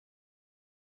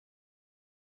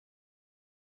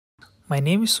My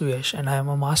name is Suyash and I am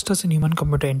a Masters in Human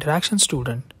Computer Interaction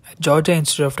student at Georgia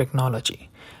Institute of Technology.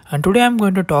 And today I am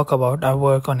going to talk about our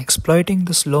work on exploiting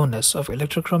the slowness of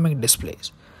electrochromic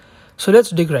displays. So let's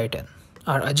dig right in.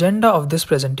 Our agenda of this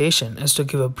presentation is to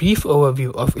give a brief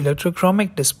overview of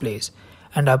electrochromic displays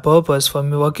and our purpose for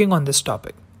working on this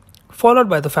topic, followed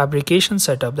by the fabrication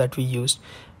setup that we used,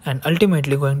 and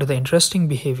ultimately going to the interesting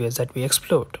behaviors that we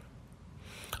explored.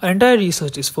 Our entire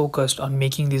research is focused on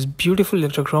making these beautiful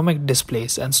electrochromic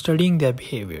displays and studying their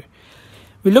behavior.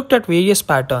 We looked at various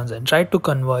patterns and tried to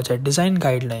converge at design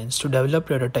guidelines to develop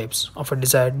prototypes of a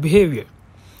desired behavior.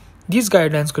 These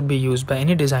guidelines could be used by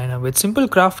any designer with simple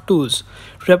craft tools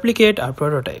to replicate our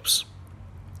prototypes.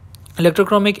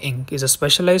 Electrochromic ink is a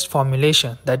specialized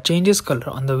formulation that changes color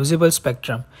on the visible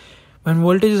spectrum when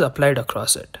voltage is applied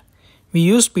across it. We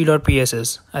used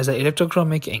PSS as an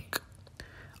electrochromic ink.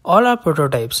 All our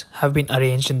prototypes have been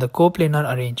arranged in the coplanar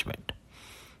arrangement.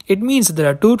 It means there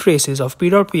are two traces of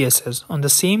PSS on the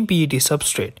same PET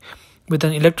substrate, with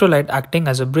an electrolyte acting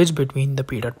as a bridge between the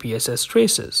PSS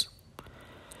traces.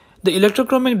 The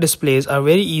electrochromic displays are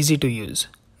very easy to use.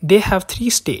 They have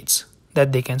three states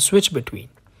that they can switch between.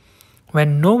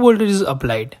 When no voltage is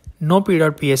applied, no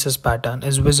PSS pattern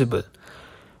is visible.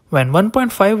 When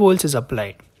 1.5 volts is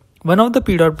applied, one of the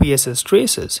PSS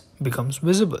traces becomes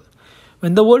visible.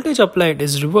 When the voltage applied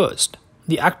is reversed,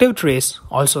 the active trace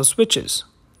also switches.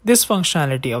 This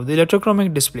functionality of the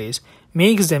electrochromic displays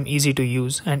makes them easy to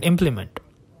use and implement.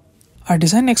 Our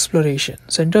design exploration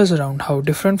centers around how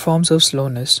different forms of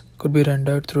slowness could be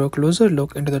rendered through a closer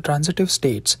look into the transitive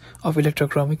states of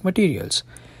electrochromic materials.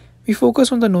 We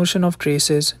focus on the notion of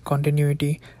traces,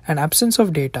 continuity, and absence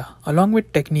of data, along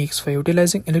with techniques for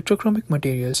utilizing electrochromic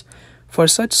materials for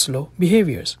such slow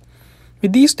behaviors.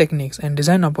 With these techniques and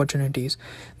design opportunities,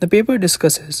 the paper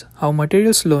discusses how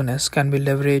material slowness can be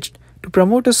leveraged to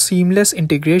promote a seamless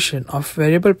integration of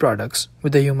wearable products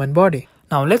with the human body.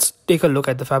 Now let's take a look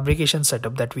at the fabrication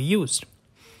setup that we used.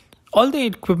 All the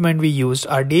equipment we used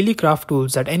are daily craft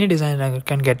tools that any designer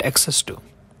can get access to.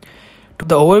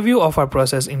 The overview of our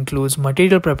process includes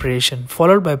material preparation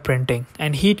followed by printing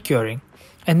and heat curing,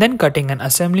 and then cutting and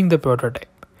assembling the prototype.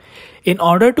 In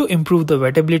order to improve the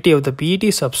wettability of the PET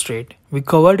substrate, we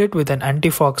covered it with an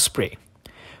anti-fog spray.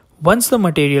 Once the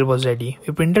material was ready,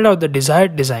 we printed out the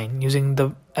desired design using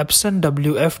the Epson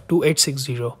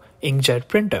WF2860 inkjet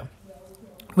printer.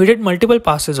 We did multiple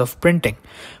passes of printing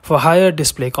for higher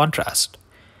display contrast.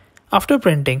 After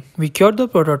printing, we cured the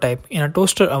prototype in a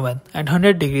toaster oven at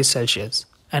 100 degrees Celsius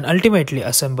and ultimately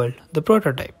assembled the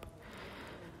prototype.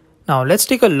 Now let's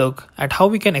take a look at how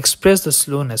we can express the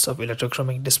slowness of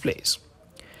electrochromic displays.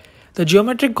 The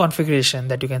geometric configuration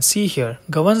that you can see here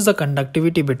governs the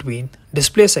conductivity between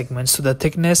display segments to the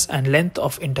thickness and length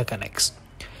of interconnects.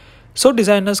 So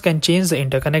designers can change the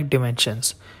interconnect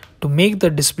dimensions to make the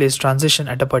displays transition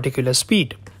at a particular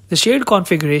speed. The shade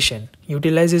configuration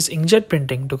utilizes inkjet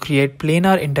printing to create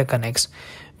planar interconnects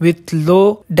with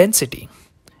low density.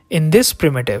 In this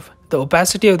primitive, the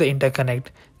opacity of the interconnect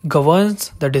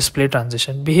governs the display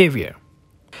transition behavior.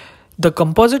 The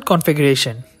composite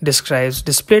configuration describes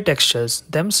display textures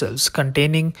themselves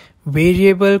containing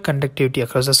variable conductivity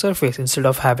across the surface instead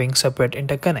of having separate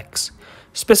interconnects.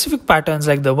 Specific patterns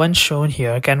like the one shown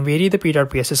here can vary the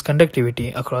PSS conductivity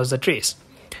across the trace.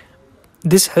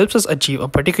 This helps us achieve a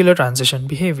particular transition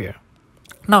behavior.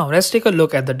 Now let's take a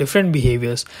look at the different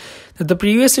behaviors that the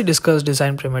previously discussed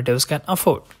design primitives can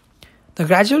afford. The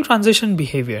gradual transition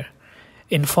behavior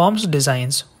informs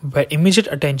designs where immediate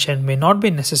attention may not be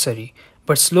necessary,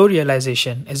 but slow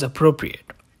realization is appropriate.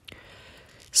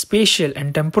 Spatial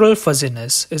and temporal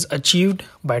fuzziness is achieved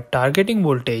by targeting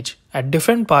voltage at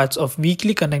different parts of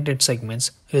weakly connected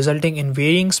segments, resulting in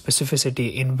varying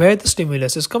specificity in where the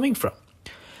stimulus is coming from.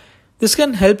 This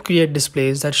can help create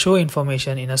displays that show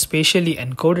information in a spatially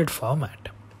encoded format.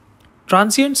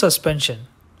 Transient suspension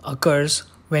occurs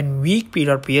when weak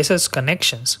PSS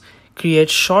connections create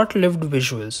short-lived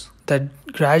visuals that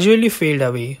gradually fade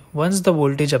away once the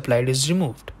voltage applied is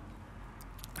removed.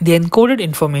 The encoded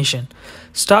information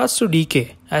starts to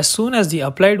decay as soon as the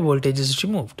applied voltage is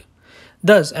removed,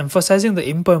 thus emphasizing the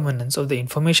impermanence of the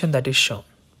information that is shown.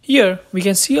 Here, we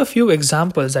can see a few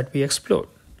examples that we explored.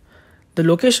 The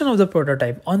location of the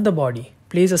prototype on the body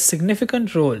plays a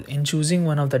significant role in choosing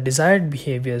one of the desired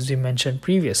behaviors we mentioned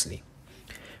previously.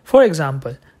 For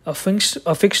example, a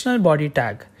fictional body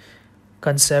tag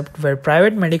concept where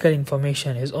private medical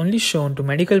information is only shown to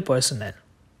medical personnel.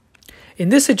 In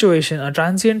this situation, a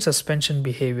transient suspension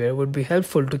behavior would be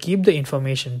helpful to keep the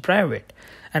information private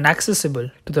and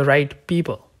accessible to the right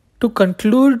people. To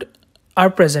conclude our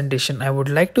presentation, I would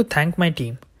like to thank my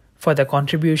team for their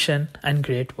contribution and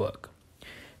great work.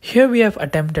 Here we have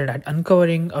attempted at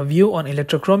uncovering a view on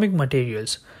electrochromic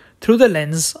materials through the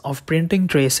lens of printing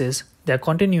traces, their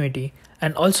continuity,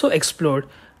 and also explored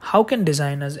how can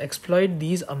designers exploit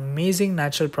these amazing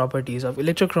natural properties of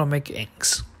electrochromic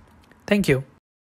inks. Thank you.